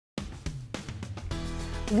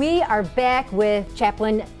We are back with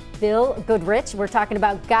Chaplain Bill Goodrich. We're talking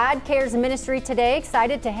about God Cares Ministry today.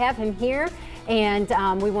 Excited to have him here, and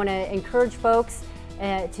we want to encourage folks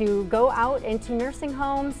to go out into nursing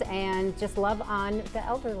homes and just love on the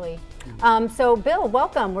elderly. So Bill,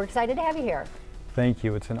 welcome. We're excited to have you here. Thank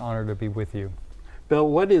you. It's an honor to be with you. Bill,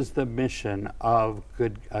 what is the mission of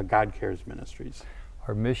God Cares Ministries?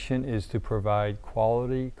 Our mission is to provide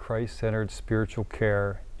quality, Christ-centered spiritual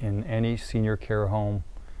care in any senior care home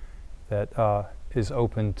that is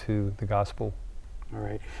open to the gospel. All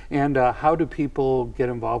right. And how do people get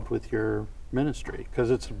involved with your ministry?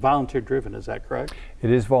 Because it's volunteer driven, is that correct?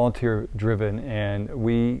 It is volunteer driven, and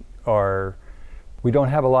we don't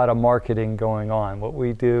have a lot of marketing going on. What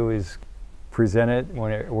we do is present it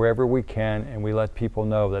wherever we can, and we let people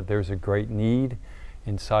know that there's a great need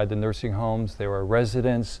inside the nursing homes. There are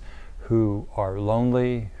residents who are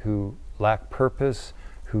lonely, who lack purpose,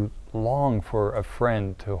 who long for a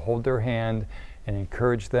friend to hold their hand and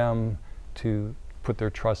encourage them to put their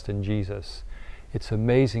trust in Jesus. It's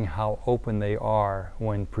amazing how open they are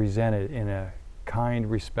when presented in a kind,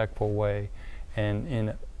 respectful way,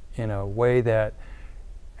 and in a way that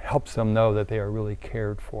helps them know that they are really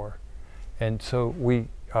cared for. And so we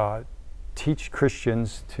teach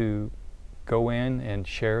Christians to go in and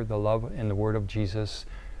share the love and the word of Jesus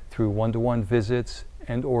through one-to-one visits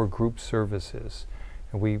and or group services.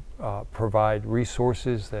 And we provide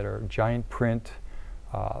resources that are giant print,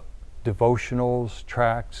 devotionals,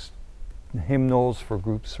 tracts, hymnals for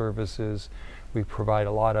group services. We provide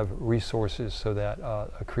a lot of resources so that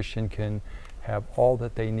a Christian can have all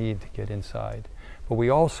that they need to get inside. But we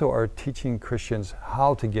also are teaching Christians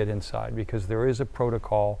how to get inside, because there is a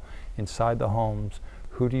protocol inside the homes.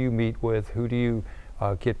 Who do you meet with? Who do you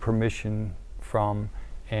get permission from?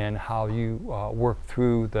 And how you work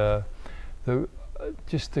through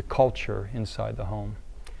just the culture inside the home.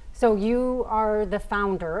 So you are the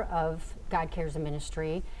founder of God Cares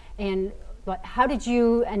Ministry, and how did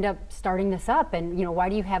you end up starting this up, and why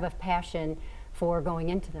do you have a passion for going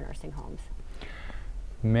into the nursing homes?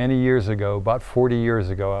 Many years ago, about 40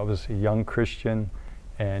 years ago, I was a young Christian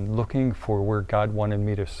and looking for where God wanted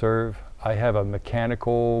me to serve. I have a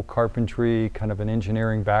mechanical, carpentry, kind of an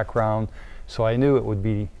engineering background, so I knew it would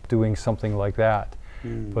be doing something like that.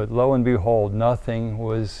 But lo and behold, nothing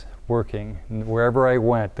was working. Wherever I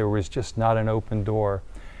went, there was just not an open door.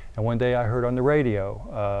 And one day I heard on the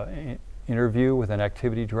radio an interview with an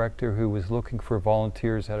activity director who was looking for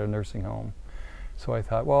volunteers at a nursing home. So I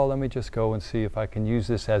thought, well, let me just go and see if I can use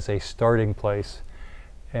this as a starting place.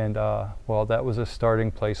 And well, that was a starting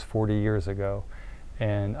place 40 years ago.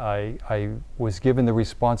 And I was given the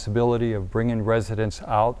responsibility of bringing residents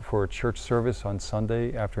out for a church service on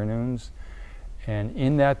Sunday afternoons. And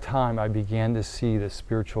in that time, I began to see the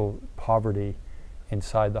spiritual poverty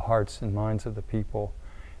inside the hearts and minds of the people.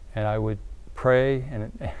 And I would pray,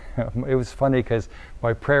 and it was funny because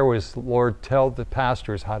my prayer was, Lord, tell the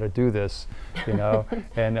pastors how to do this,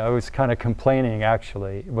 and I was kind of complaining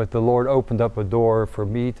actually, but the Lord opened up a door for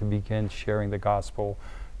me to begin sharing the gospel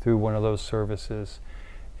through one of those services.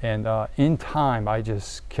 And in time, I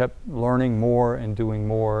just kept learning more and doing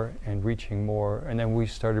more and reaching more. And then we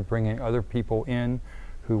started bringing other people in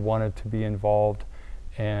who wanted to be involved.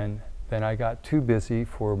 And then I got too busy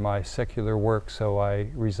for my secular work, so I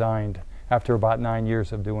resigned. After about 9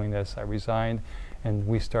 years of doing this, I resigned, and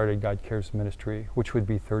we started God Cares Ministry, which would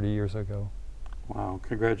be 30 years ago. Wow,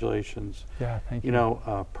 congratulations. Yeah, thank you. You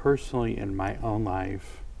know, personally in my own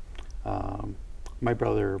life, my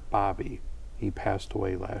brother Bobby, he passed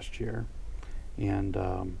away last year, and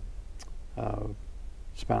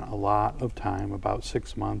spent a lot of time, about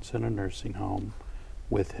 6 months, in a nursing home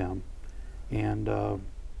with him. And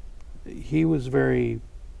he was very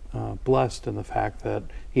blessed in the fact that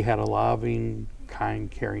he had a loving,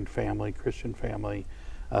 kind, caring family, Christian family,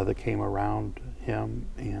 that came around him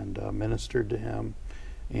and ministered to him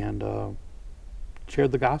and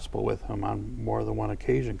shared the gospel with him on more than one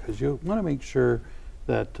occasion, because you want to make sure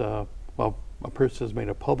that, well, a person has made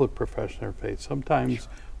a public profession of their faith. Sometimes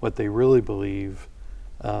what they really believe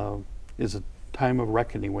is a time of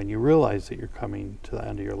reckoning when you realize that you're coming to the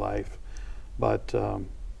end of your life. But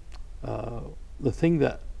the thing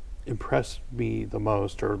that impressed me the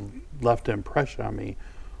most, or left an impression on me,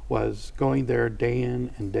 was going there day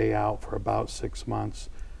in and day out for about 6 months.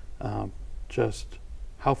 Just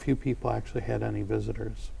how few people actually had any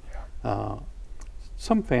visitors.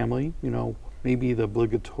 Some family, maybe the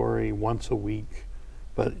obligatory once a week,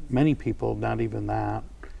 but many people, not even that.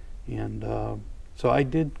 And so I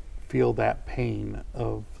did feel that pain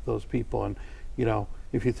of those people. And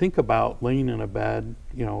if you think about laying in a bed,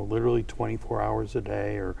 you know, literally 24 hours a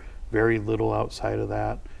day or very little outside of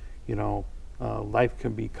that, you know, life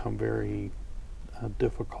can become very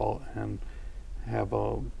difficult and have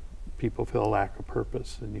people feel a lack of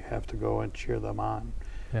purpose, and you have to go and cheer them on.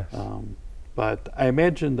 Yes. But I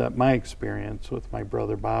imagine that my experience with my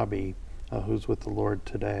brother Bobby, who's with the Lord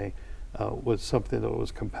today, was something that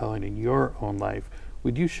was compelling in your own life.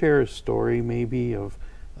 Would you share a story maybe of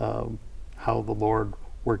how the Lord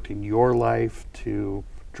worked in your life to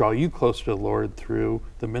draw you closer to the Lord through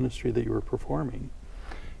the ministry that you were performing?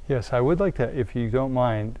 Yes, I would like to, if you don't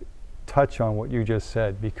mind, touch on what you just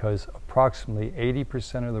said, because approximately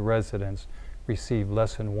 80% of the residents receive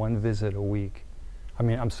less than one visit a week. I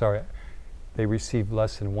mean, I'm sorry, they receive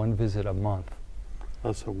less than one visit a month.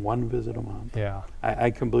 Less than one visit a month? Yeah.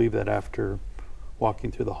 I can believe that after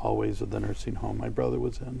walking through the hallways of the nursing home my brother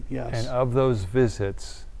was in, yes. And of those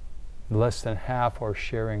visits, less than half are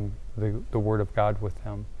sharing the Word of God with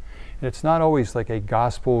them. And it's not always like a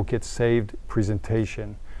gospel get saved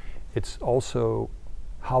presentation. It's also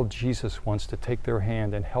how Jesus wants to take their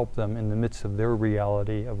hand and help them in the midst of their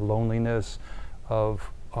reality of loneliness,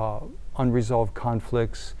 of unresolved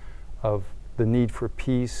conflicts, of the need for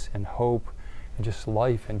peace and hope, and just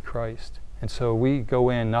life in Christ. And so we go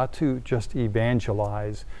in not to just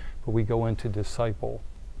evangelize, but we go in to disciple.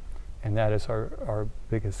 And that is our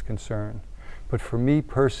biggest concern. But for me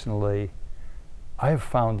personally, I have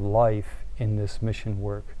found life in this mission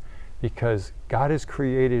work, because God has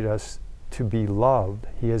created us to be loved.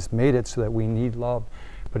 He has made it so that we need love,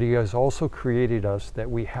 but He has also created us that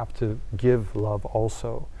we have to give love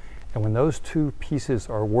also. And when those two pieces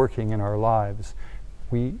are working in our lives,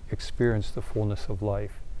 we experience the fullness of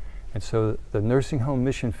life. And so the nursing home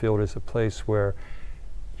mission field is a place where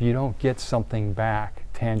you don't get something back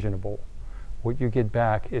tangible. What you get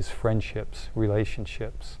back is friendships,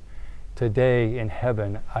 relationships. Today in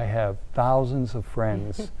heaven, I have thousands of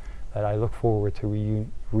friends that I look forward to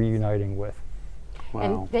reuniting with. Wow.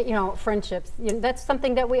 And that, you know, friendships, you know, that's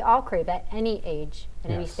something that we all crave at any age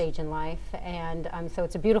and any Yes. stage in life. And so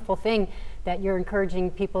it's a beautiful thing that you're encouraging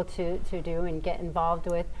people to do and get involved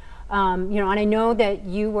with. You know, and I know that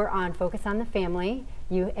you were on Focus on the Family.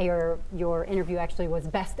 Your interview actually was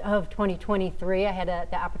Best of 2023. I had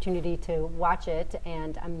the opportunity to watch it,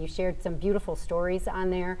 and you shared some beautiful stories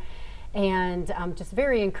on there, and just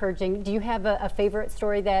very encouraging. Do you have a favorite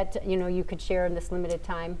story that you could share in this limited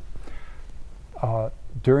time?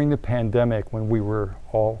 During the pandemic, when we were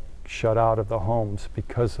all shut out of the homes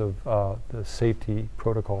because of the safety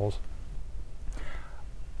protocols,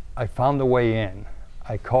 I found a way in.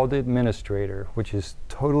 I called the administrator, which is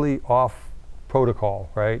totally off protocol,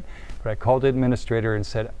 right? But I called the administrator and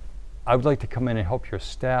said, I would like to come in and help your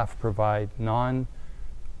staff provide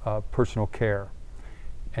non-personal care.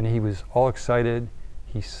 And he was all excited.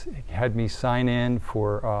 He had me sign in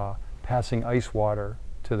for passing ice water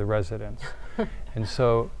to the residents. And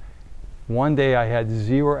so one day I had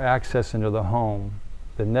 0 access into the home.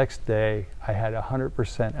 The next day I had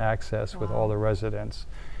 100% access with all the residents.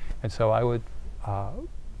 And so I would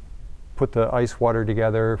put the ice water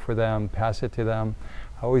together for them, pass it to them.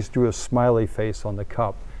 I always drew a smiley face on the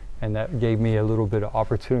cup, and that gave me a little bit of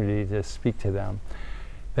opportunity to speak to them.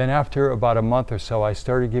 Then after about a month or so, I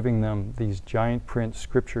started giving them these giant print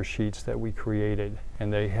scripture sheets that we created,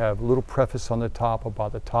 and they have a little preface on the top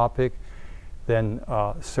about the topic, then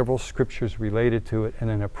several scriptures related to it, and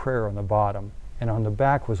then a prayer on the bottom. And on the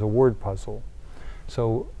back was a word puzzle.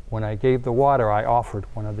 So when I gave the water, I offered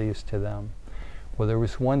one of these to them. Well, there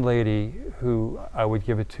was one lady who I would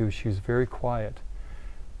give it to. She was very quiet.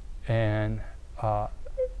 And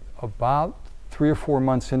about 3 or 4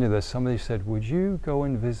 months into this, somebody said, would you go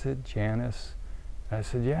and visit Janice? And I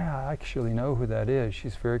said, yeah, I actually know who that is.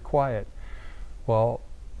 She's very quiet. Well,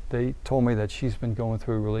 they told me that she's been going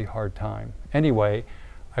through a really hard time. Anyway,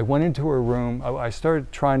 I went into her room. I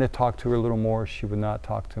started trying to talk to her a little more. She would not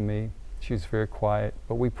talk to me. She was very quiet,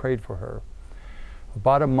 but we prayed for her.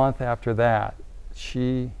 About a month after that,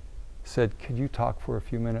 she said, could you talk for a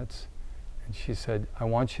few minutes? And she said, I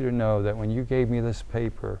want you to know that when you gave me this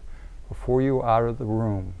paper, before you were out of the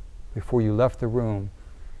room, before you left the room,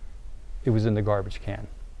 it was in the garbage can.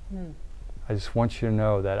 I just want you to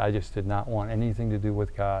know that I just did not want anything to do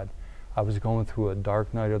with God. I was going through a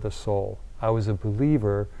dark night of the soul. I was a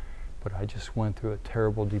believer, but I just went through a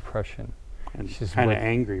terrible depression. And she's kind of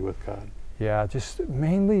angry with God. Yeah,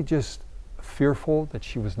 mainly just fearful that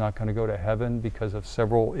she was not going to go to heaven because of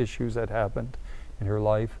several issues that happened in her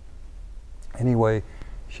life. Anyway,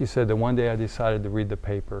 she said that one day I decided to read the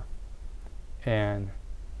paper, and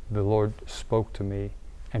the Lord spoke to me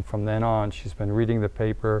And from then on, she's been reading the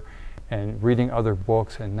paper and reading other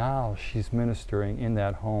books, and now she's ministering in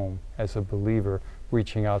that home as a believer,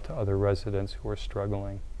 reaching out to other residents who are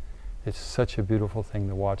struggling. It's such a beautiful thing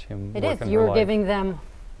to watch him work in her life. It is. You're giving them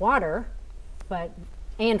water,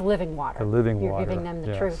 and living water. The living water. You're giving them the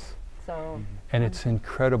yes. truth. So. And it's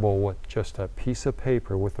incredible what just a piece of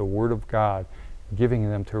paper with the Word of God, giving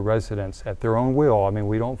them to residents at their own will. I mean,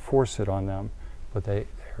 we don't force it on them, but they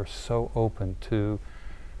are so open to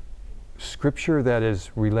Scripture that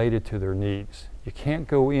is related to their needs. You can't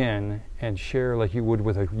go in and share like you would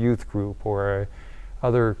with a youth group or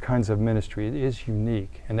other kinds of ministry. It is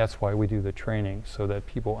unique, and that's why we do the training, so that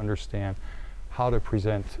people understand how to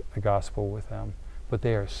present the gospel with them. But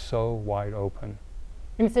they are so wide open.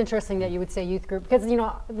 And it's interesting that you would say youth group, because, you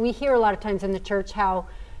know, we hear a lot of times in the church how,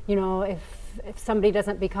 you know, if somebody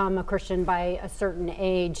doesn't become a Christian by a certain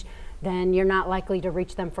age, then you're not likely to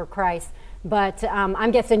reach them for Christ. But I'm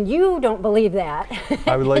guessing you don't believe that.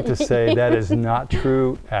 I would like to say that is not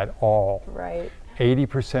true at all. Right.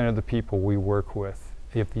 80% of the people we work with,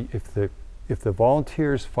 if the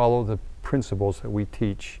volunteers follow the principles that we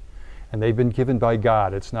teach, and they've been given by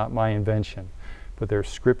God, it's not my invention, but they're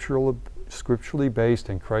scripturally based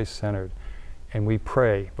and Christ-centered, and we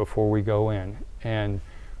pray before we go in. And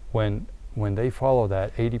when they follow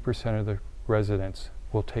that, 80% of the residents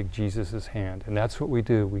will take Jesus' hand. And that's what we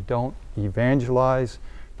do. We don't evangelize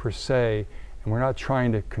per se, and we're not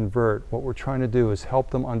trying to convert. What we're trying to do is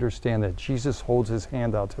help them understand that Jesus holds his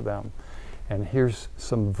hand out to them. And here's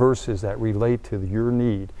some verses that relate to your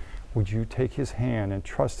need. Would you take his hand and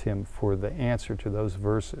trust him for the answer to those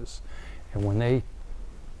verses? And when they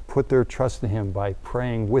put their trust in him by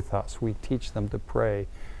praying with us, we teach them to pray,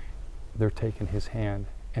 they're taking his hand.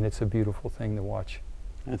 And it's a beautiful thing to watch.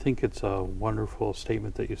 I think it's a wonderful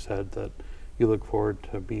statement that you said, that you look forward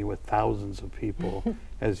to being with thousands of people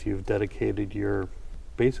as you've dedicated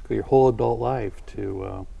basically your whole adult life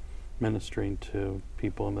to ministering to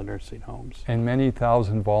people in the nursing homes. And many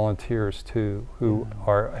thousand volunteers too, who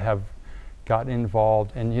have gotten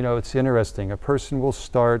involved. And you know, it's interesting, a person will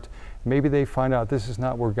start, maybe they find out this is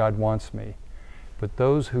not where God wants me. But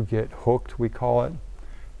those who get hooked, we call it,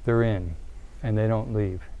 they're in, and they don't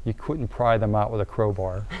leave. You couldn't pry them out with a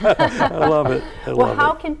crowbar. I love it. Well,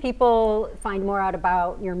 how can people find more out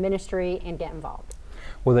about your ministry and get involved?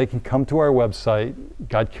 Well, they can come to our website,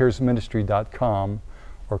 godcaresministry.com,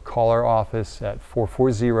 or call our office at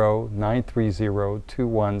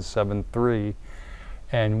 440-930-2173,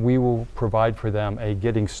 and we will provide for them a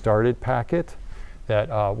Getting Started packet that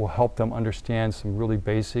will help them understand some really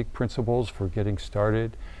basic principles for getting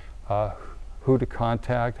started, who to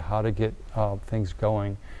contact, how to get things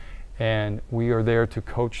going. And we are there to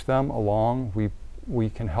coach them along. We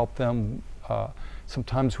can help them.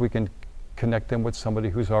 Sometimes we can connect them with somebody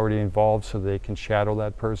who's already involved so they can shadow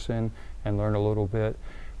that person and learn a little bit.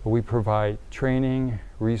 But we provide training,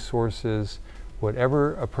 resources,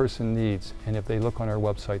 whatever a person needs. And if they look on our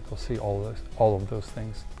website, they'll see all of those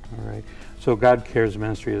things. All right. So God Cares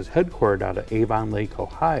Ministry is headquartered out of Avon Lake,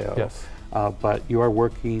 Ohio. Yes. But you are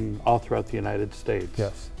working all throughout the United States.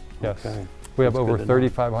 Yes. Yes. Okay. We have That's over good to know.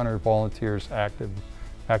 3,500 volunteers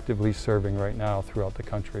actively serving right now throughout the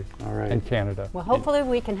country. All right. And Canada. Well, hopefully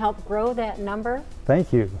we can help grow that number.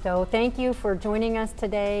 Thank you. So thank you for joining us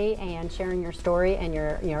today and sharing your story and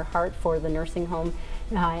your heart for the nursing home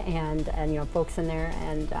and you know, folks in there.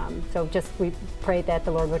 And so we pray that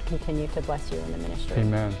the Lord would continue to bless you in the ministry.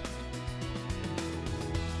 Amen.